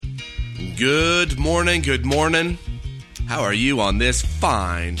Good morning, good morning. How are you on this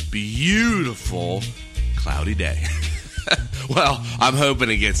fine, beautiful, cloudy day? Well, I'm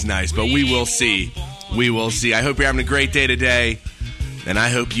hoping it gets nice, but we will see. We will see. I hope you're having a great day today, and I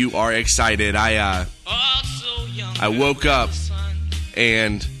hope you are excited. I woke up,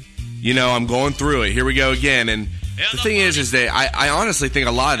 and, I'm going through it. Here we go again, and the thing is that I honestly think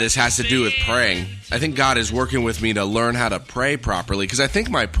a lot of this has to do with praying. I think God is working with me to learn how to pray properly, because I think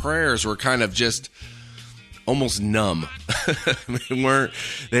my prayers were kind of just almost numb.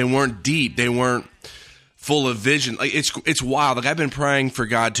 They weren't deep. They weren't full of vision. Like it's wild. Like I've been praying for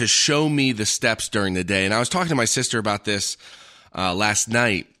God to show me the steps during the day, and I was talking to my sister about this last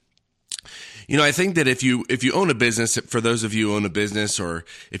night. I think that if you own a business, for those of you who own a business, or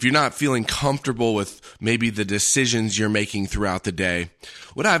if you're not feeling comfortable with maybe the decisions you're making throughout the day,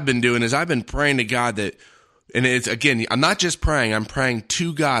 what I've been doing is I've been praying to God that, and it's, again, I'm not just praying, I'm praying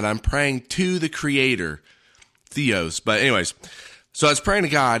to God. I'm praying to the Creator, Theos. But anyways, so I was praying to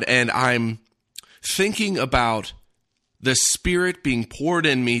God, and I'm thinking about the Spirit being poured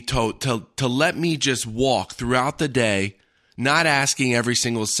in me to let me just walk throughout the day, not asking every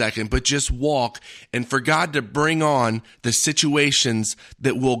single second, but just walk, and for God to bring on the situations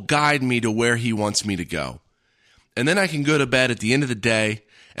that will guide me to where He wants me to go. And then I can go to bed at the end of the day,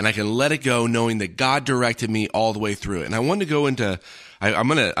 and I can let it go knowing that God directed me all the way through it. And I wanted to go into, I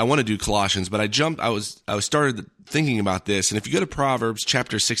want to do Colossians, but I started thinking about this. And if you go to Proverbs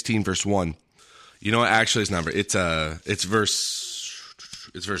chapter 16, verse 1, actually it's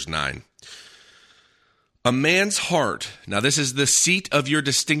verse 9. A man's heart, now this is the seat of your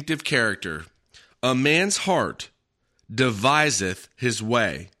distinctive character. A man's heart deviseth his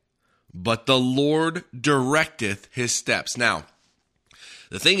way, but the Lord directeth his steps. Now,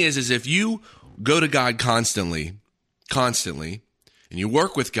 the thing is if you go to God constantly, and you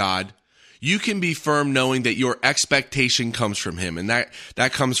work with God, you can be firm knowing that your expectation comes from Him. And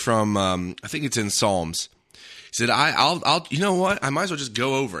that comes from, I think it's in Psalms. He said, I'll you know what? I might as well just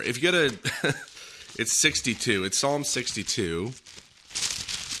go over it. If you go to... It's 62. It's Psalm 62.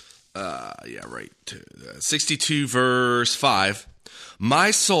 62 verse 5. My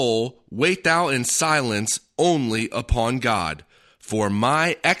soul, wait thou in silence only upon God, for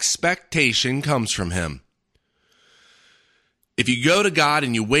my expectation comes from Him. If you go to God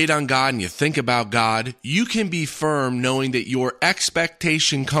and you wait on God and you think about God, you can be firm knowing that your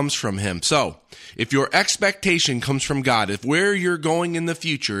expectation comes from Him. So, if your expectation comes from God, if where you're going in the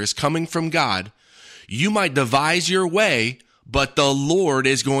future is coming from God, you might devise your way, but the Lord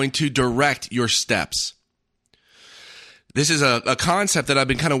is going to direct your steps. This is a concept that I've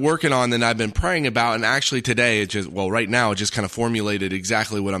been kind of working on and I've been praying about, and actually today, right now, it just kind of formulated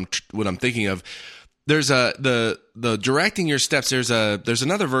exactly what I'm thinking of. There's the directing your steps. There's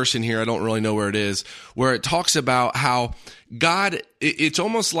another verse in here, I don't really know where it is, where it talks about how God, it's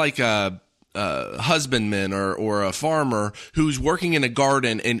almost like a husbandman or a farmer who's working in a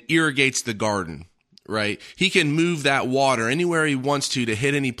garden and irrigates the garden. Right? He can move that water anywhere he wants to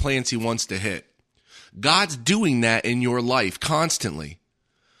hit any plants he wants to hit. God's doing that in your life constantly.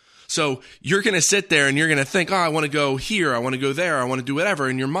 So you're going to sit there and you're going to think, I want to go here, I want to go there, I want to do whatever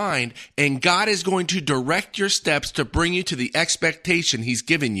in your mind. And God is going to direct your steps to bring you to the expectation He's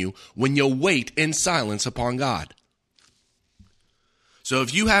given you when you wait in silence upon God. So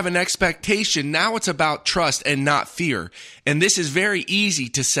if you have an expectation, now it's about trust and not fear. And this is very easy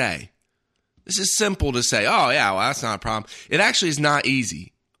to say. This is simple to say, oh yeah, well that's not a problem. It actually is not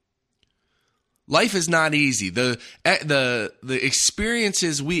easy. Life is not easy. The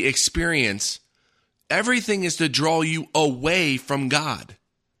experiences we experience, everything is to draw you away from God.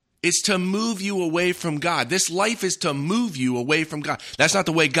 It's to move you away from God. This life is to move you away from God. That's not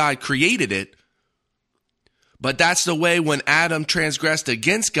the way God created it. But that's the way when Adam transgressed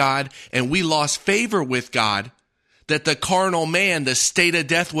against God and we lost favor with God, that the carnal man, the state of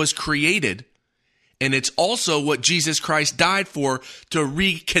death, was created. And it's also what Jesus Christ died for, to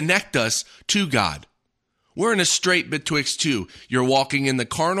reconnect us to God. We're in a strait betwixt two. You're walking in the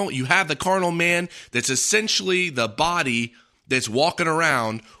carnal. You have the carnal man that's essentially the body that's walking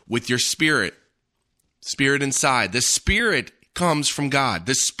around with your spirit inside. The Spirit comes from God.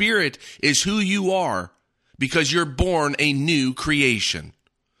 The Spirit is who you are because you're born a new creation.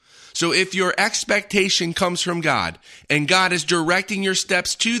 So if your expectation comes from God and God is directing your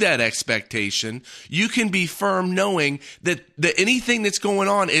steps to that expectation, you can be firm knowing that anything that's going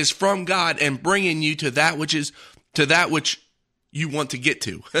on is from God and bringing you to that which you want to get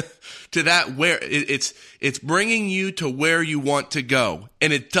to, to that where it's bringing you to where you want to go.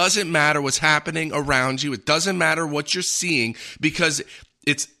 And it doesn't matter what's happening around you. It doesn't matter what you're seeing, because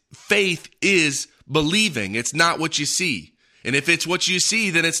faith is believing. It's not what you see. And if it's what you see,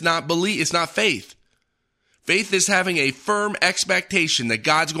 then it's not faith. Faith is having a firm expectation that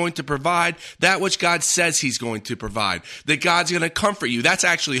God's going to provide that which God says he's going to provide, that God's going to comfort you. That's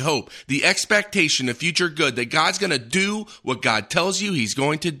actually hope. The expectation of future good, that God's going to do what God tells you he's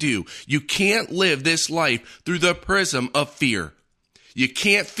going to do. You can't live this life through the prism of fear. You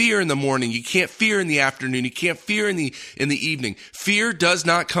can't fear in the morning. You can't fear in the afternoon. You can't fear in the evening. Fear does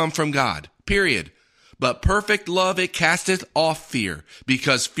not come from God, period. But perfect love, it casteth off fear,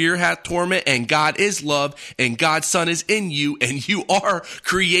 because fear hath torment, and God is love, and God's Son is in you, and you are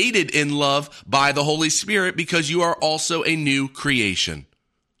created in love by the Holy Spirit, because you are also a new creation.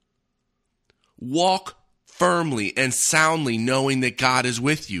 Walk firmly and soundly knowing that God is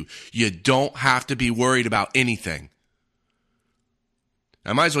with you. You don't have to be worried about anything.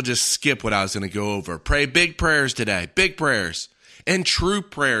 I might as well just skip what I was going to go over. Pray big prayers today, big prayers. And true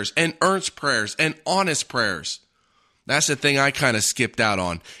prayers, and earnest prayers, and honest prayers. That's the thing I kind of skipped out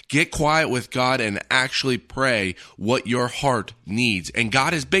on. Get quiet with God and actually pray what your heart needs. And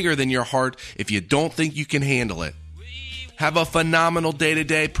God is bigger than your heart if you don't think you can handle it. Have a phenomenal day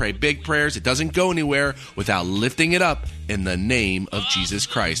today. Pray big prayers. It doesn't go anywhere without lifting it up in the name of Jesus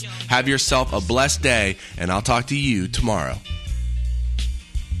Christ. Have yourself a blessed day, and I'll talk to you tomorrow.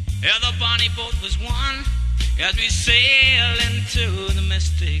 Yeah, the bonnie boat was one as we sail into the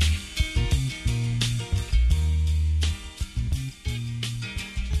mystic.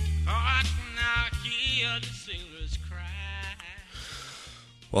 I can now hear the sailors cry.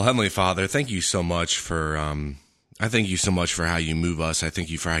 Well, Heavenly Father, thank you so much for, I thank you so much for how you move us. I thank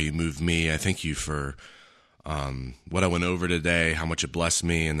you for how you move me. I thank you for what I went over today, how much it blessed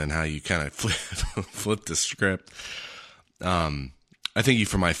me, and then how you kind of flipped the script. I thank you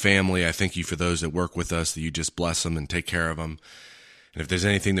for my family. I thank you for those that work with us, that you just bless them and take care of them. And if there's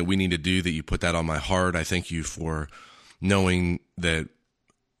anything that we need to do, that you put that on my heart. I thank you for knowing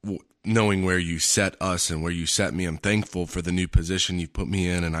where you set us and where you set me. I'm thankful for the new position you've put me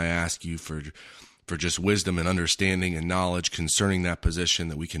in, and I ask you for just wisdom and understanding and knowledge concerning that position,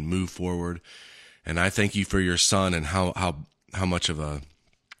 that we can move forward. And I thank you for your Son and how much of a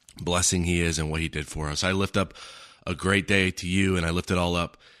blessing he is and what he did for us. I lift up a great day to you, and I lift it all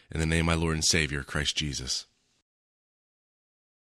up in the name of my Lord and Savior, Christ Jesus.